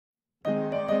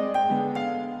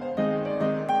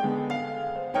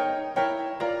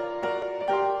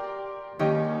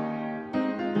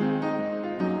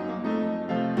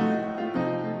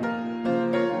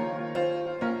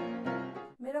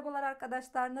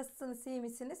arkadaşlar, nasılsınız, iyi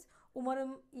misiniz?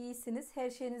 Umarım iyisiniz, her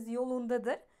şeyiniz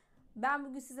yolundadır. Ben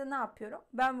bugün size ne yapıyorum?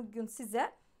 Ben bugün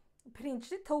size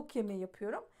pirinçli tavuk yemeği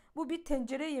yapıyorum. Bu bir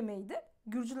tencere yemeğidir.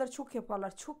 Gürcüler çok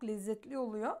yaparlar, çok lezzetli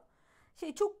oluyor.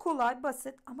 Çok kolay,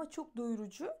 basit ama çok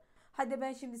doyurucu. Hadi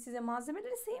ben şimdi size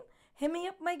malzemeleri sayayım. Hemen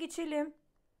yapmaya geçelim.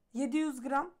 700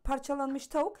 gram parçalanmış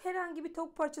tavuk. Herhangi bir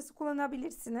tavuk parçası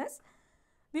kullanabilirsiniz.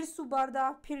 1 su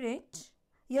bardağı pirinç.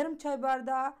 Yarım çay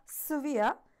bardağı sıvı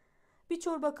yağ. 1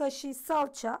 çorba kaşığı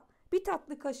salça. 1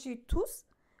 tatlı kaşığı tuz.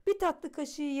 1 tatlı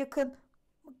kaşığı yakın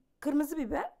kırmızı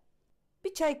biber.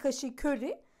 1 çay kaşığı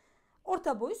köri.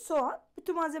 Orta boy soğan.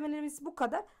 Bütün malzemelerimiz bu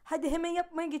kadar. Hadi hemen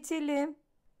yapmaya geçelim.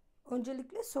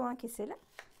 Öncelikle soğan keselim.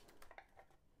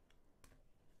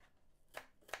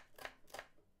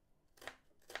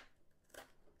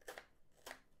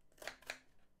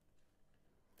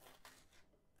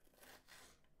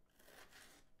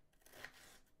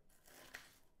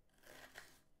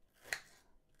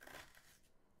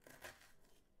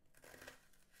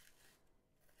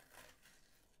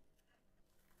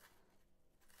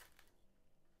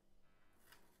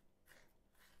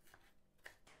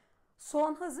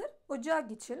 Soğan hazır. Ocağa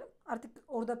geçelim. Artık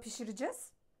orada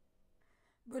pişireceğiz.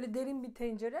 Böyle derin bir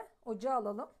tencere. Ocağa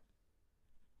alalım.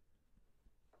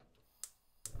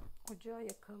 Ocağı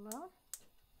yakalım.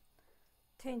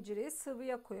 Tencereye sıvı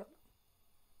yağ koyalım.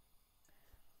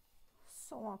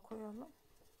 Soğan koyalım.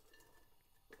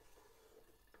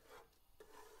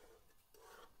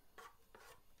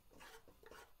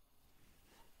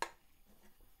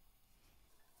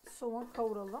 Soğan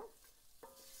kavuralım.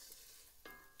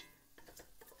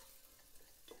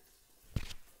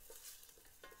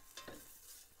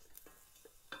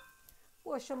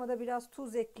 Bu aşamada biraz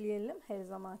tuz ekleyelim. Her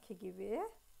zamanki gibi.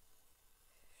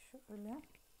 Şöyle.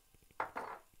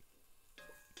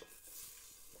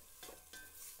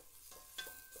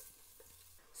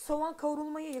 Soğan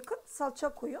kavrulmaya yakın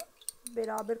salça koyun.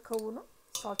 Beraber kavurun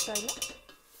salçayla.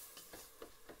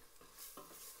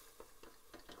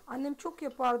 Annem çok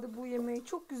yapardı bu yemeği.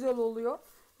 Çok güzel oluyor.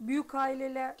 Büyük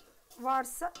aileler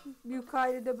varsa büyük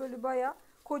ailede böyle bayağı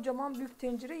kocaman büyük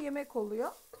tencere yemek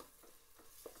oluyor.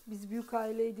 Biz büyük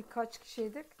aileydik, kaç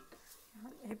kişiydik.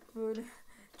 Yani hep böyle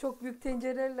çok büyük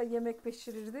tencerelerle yemek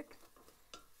pişirirdik.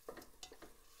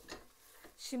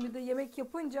 Şimdi de yemek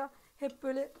yapınca hep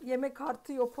böyle yemek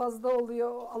artıyor, fazla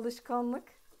oluyor, o alışkanlık.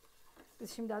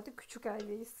 Biz şimdi artık küçük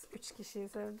aileyiz. 3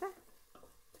 kişiyiz evde.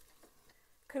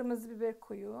 Kırmızı biber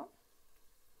koyuyorum.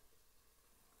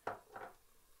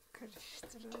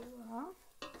 Karıştıralım.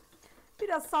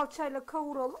 Biraz salçayla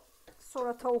kavuralım.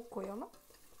 Sonra tavuk koyalım.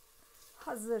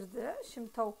 Hazırdı.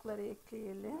 Şimdi tavukları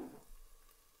ekleyelim.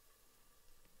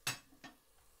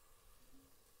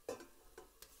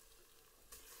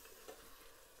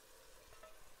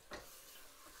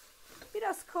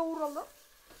 Biraz kavuralım.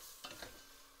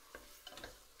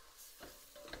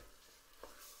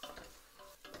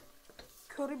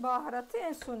 Köri baharatı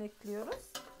en son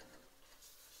ekliyoruz.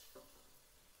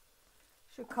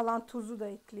 Şu kalan tuzu da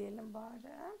ekleyelim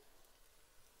bari.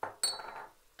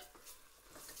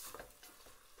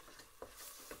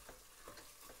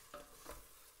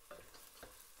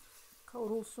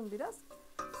 Kavrulsun biraz.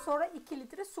 Sonra 2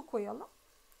 litre su koyalım.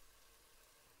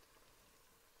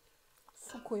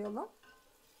 Su koyalım.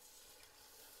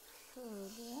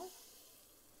 Şöyle.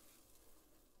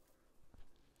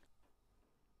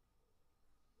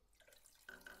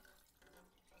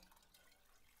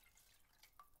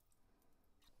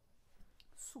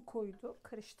 Su koyduk.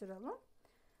 Karıştıralım.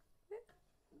 Ve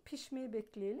pişmeyi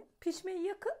bekleyelim. Pişmeye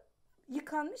yakın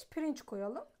yıkanmış pirinç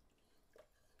koyalım.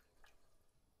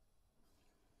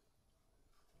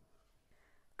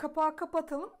 Kapağı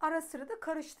kapatalım. Ara sıra da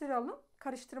karıştıralım.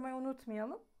 Karıştırmayı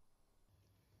unutmayalım.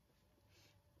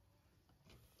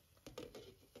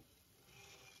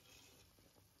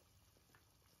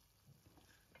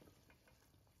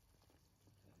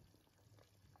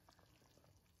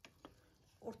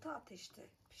 Orta ateşte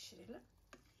pişirelim.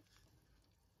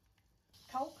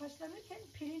 Tavuk haşlanırken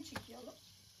pirinç yıkayalım.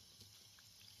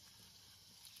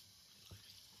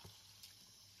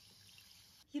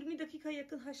 ...20 dakika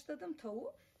yakın haşladım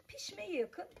tavuğu. Pişmeye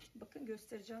yakın. Bakın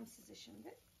göstereceğim size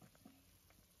şimdi.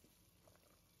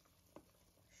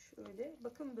 Şöyle.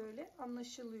 Bakın böyle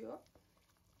anlaşılıyor.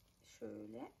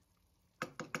 Şöyle.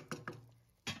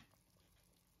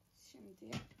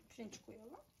 Şimdi pirinç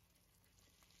koyalım.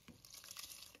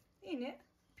 Yine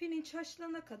pirinç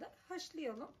haşlana kadar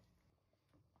haşlayalım.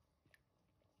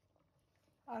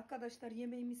 Arkadaşlar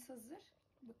yemeğimiz hazır.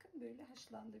 Bakın böyle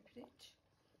haşlandı pirinç.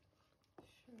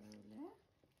 Şöyle.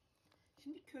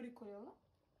 Şimdi köri koyalım.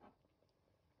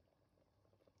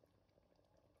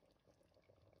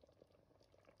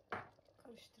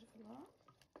 karıştıralım.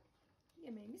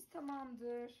 Yemeğimiz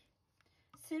tamamdır.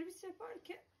 Servis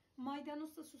yaparken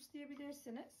maydanozla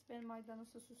süsleyebilirsiniz. Ben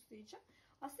maydanozla süsleyeceğim.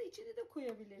 Aslında içine de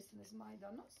koyabilirsiniz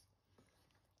maydanoz.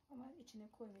 Ama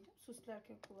içine koymayacağım.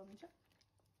 Süslerken kullanacağım.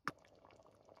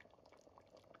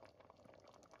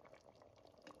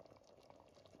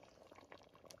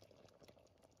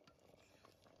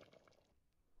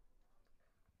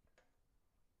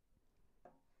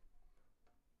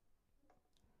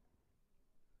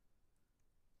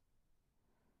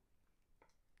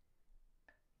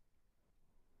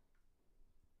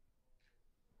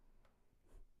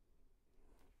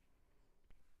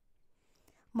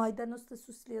 Maydanozla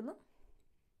süsleyelim.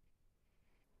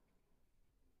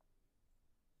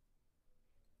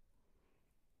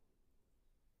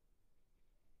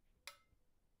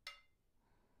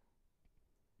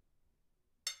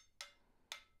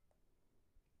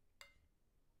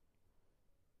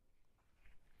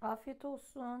 Afiyet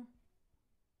olsun.